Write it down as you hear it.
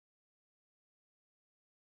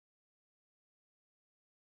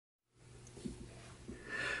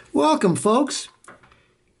Welcome, folks.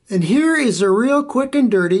 And here is a real quick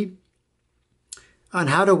and dirty on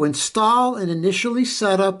how to install and initially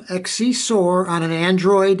set up XCSoar on an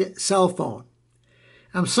Android cell phone.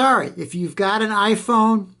 I'm sorry, if you've got an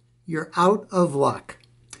iPhone, you're out of luck.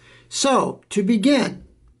 So, to begin,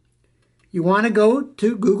 you want to go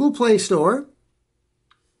to Google Play Store,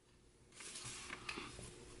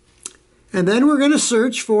 and then we're going to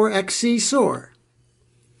search for XCSoar.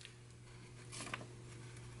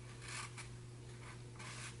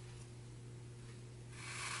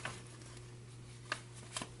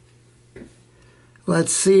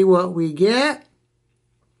 Let's see what we get.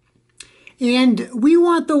 And we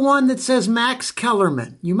want the one that says Max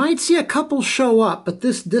Kellerman. You might see a couple show up, but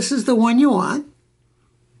this is the one you want.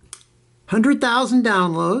 100,000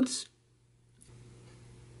 downloads.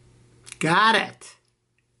 Got it.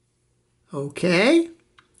 Okay.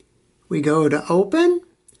 We go to Open.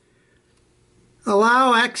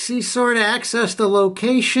 Allow XCSoar to access the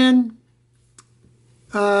location.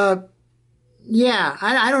 Yeah,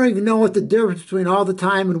 I don't even know what the difference between all the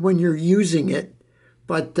time and when you're using it.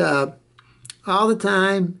 But all the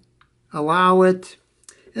time, allow it.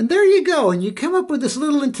 And there you go. And you come up with this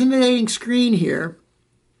little intimidating screen here.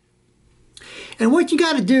 And what you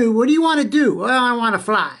got to do, what do you want to do? Well, I want to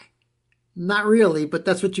fly. Not really, but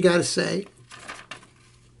that's what you got to say.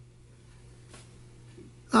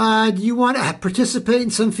 Do you want to participate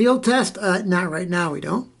in some field test? Not right now, we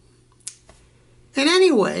don't. And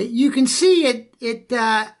anyway, you can see it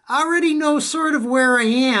already knows sort of where I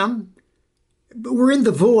am, but we're in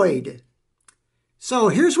the void. So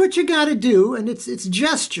here's what you got to do, and it's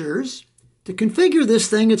gestures. To configure this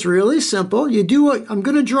thing, it's really simple. You do I'm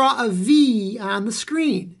going to draw a V on the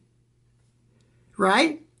screen,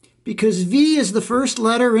 right? Because V is the first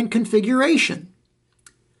letter in configuration.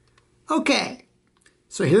 Okay,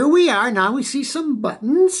 so here we are. Now we see some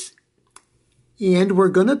buttons, and we're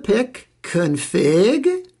going to pick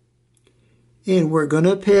Config, and we're going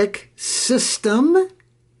to pick System,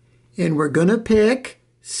 and we're going to pick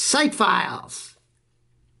Site Files,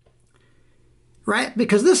 right?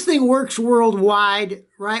 Because this thing works worldwide,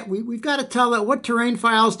 right? We've got to tell it what terrain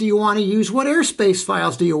files do you want to use, what airspace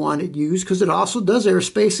files do you want to use, because it also does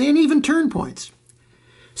airspace and even turn points.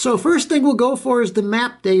 So first thing we'll go for is the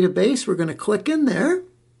map database. We're going to click in there.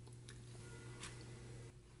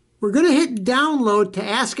 We're going to hit download to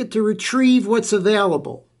ask it to retrieve what's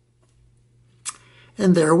available.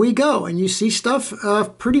 And there we go. And you see stuff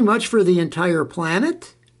pretty much for the entire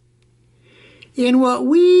planet. And what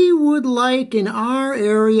we would like in our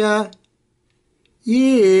area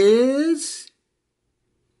is,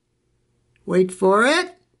 wait for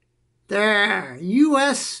it, there,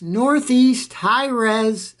 US Northeast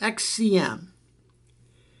High-Res XCM.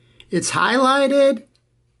 It's highlighted,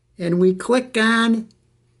 and we click on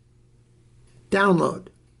download.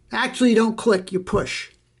 Actually, you don't click, you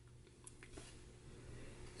push.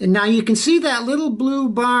 And now you can see that little blue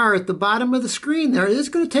bar at the bottom of the screen there. It's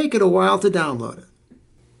going to take it a while to download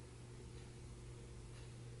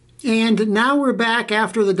it. And now we're back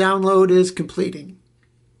after the download is completing.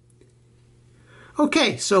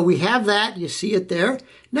 Okay, so we have that. You see it there.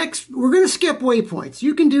 Next, we're going to skip waypoints.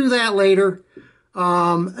 You can do that later.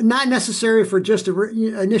 Not necessary for just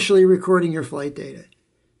initially recording your flight data.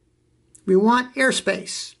 We want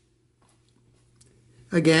airspace.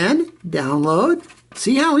 Again, download.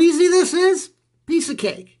 See how easy this is? Piece of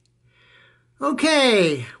cake.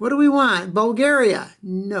 Okay, what do we want? Bulgaria?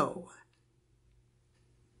 No.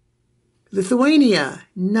 Lithuania?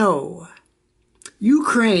 No.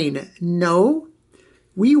 Ukraine? No.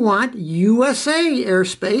 We want USA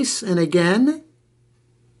airspace, and again,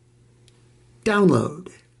 download.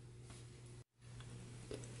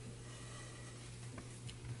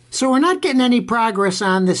 So we're not getting any progress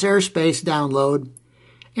on this airspace download.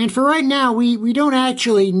 And for right now, we don't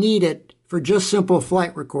actually need it for just simple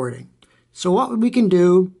flight recording. So what we can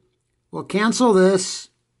do, we'll cancel this.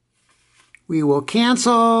 We will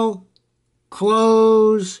cancel,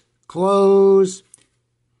 close, close.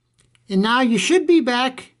 And now you should be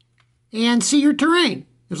back and see your terrain,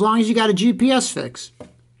 as long as you got a GPS fix.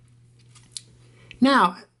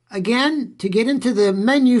 Now, again, to get into the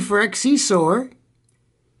menu for XCSoar,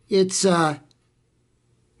 it's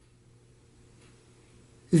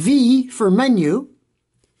V for menu,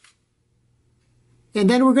 and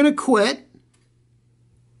then we're going to quit.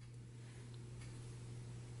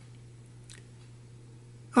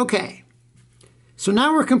 Okay, so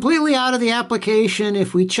now we're completely out of the application.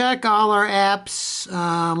 If we check all our apps,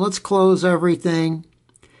 let's close everything.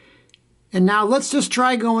 And now let's just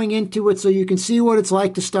try going into it so you can see what it's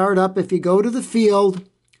like to start up. If you go to the field,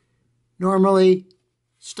 normally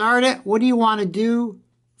Start it. What do you want to do?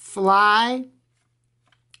 Fly.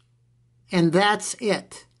 And that's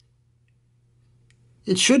it.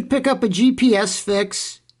 It should pick up a GPS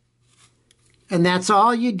fix. And that's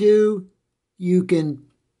all you do. You can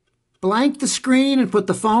blank the screen and put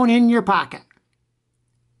the phone in your pocket.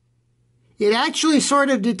 It actually sort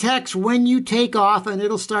of detects when you take off, and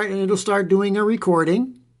it'll start doing a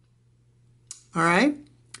recording. All right.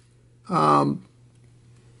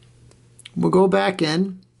 We'll go back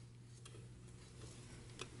in.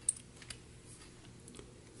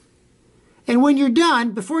 And when you're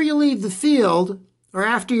done, before you leave the field or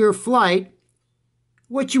after your flight,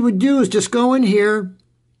 what you would do is just go in here.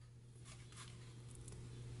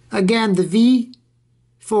 Again, the V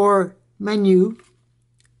for menu,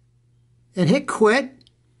 and hit quit.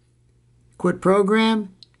 Quit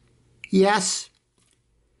program. Yes.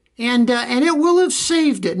 And it will have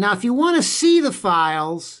saved it. Now, if you want to see the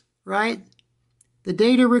files, right, the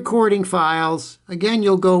data recording files, again,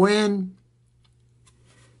 you'll go in.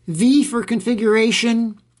 V for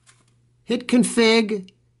configuration. Hit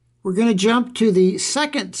config. We're going to jump to the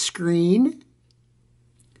second screen.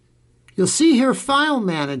 You'll see here File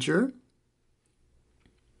Manager.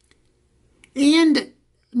 And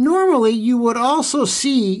normally you would also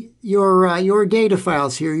see your data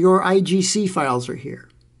files here. Your IGC files are here,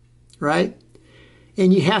 right?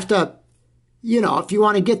 And you have to, if you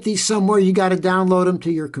want to get these somewhere, you got to download them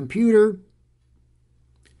to your computer.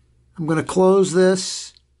 I'm going to close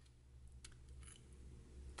this.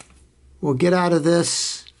 We'll get out of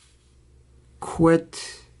this.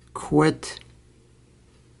 Quit.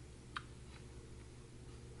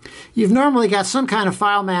 You've normally got some kind of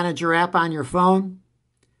file manager app on your phone,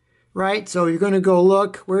 right? So you're going to go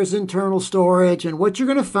look, where's internal storage, and what you're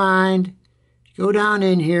going to find, go down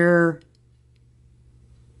in here.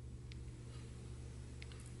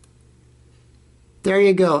 There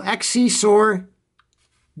you go, XCSoar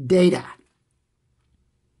data.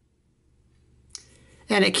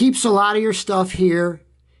 And it keeps a lot of your stuff here.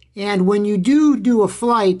 And when you do a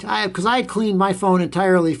flight, because I cleaned my phone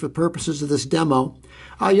entirely for purposes of this demo,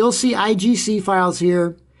 you'll see IGC files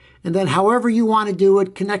here. And then however you want to do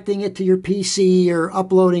it, connecting it to your PC or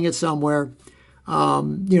uploading it somewhere,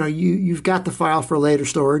 you've got the file for later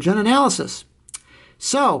storage and analysis.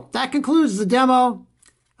 So that concludes the demo.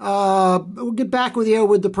 We'll get back with you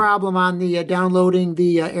with the problem on the downloading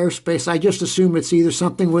the Airspace. I just assume it's either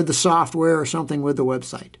something with the software or something with the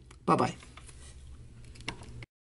website. Bye-bye.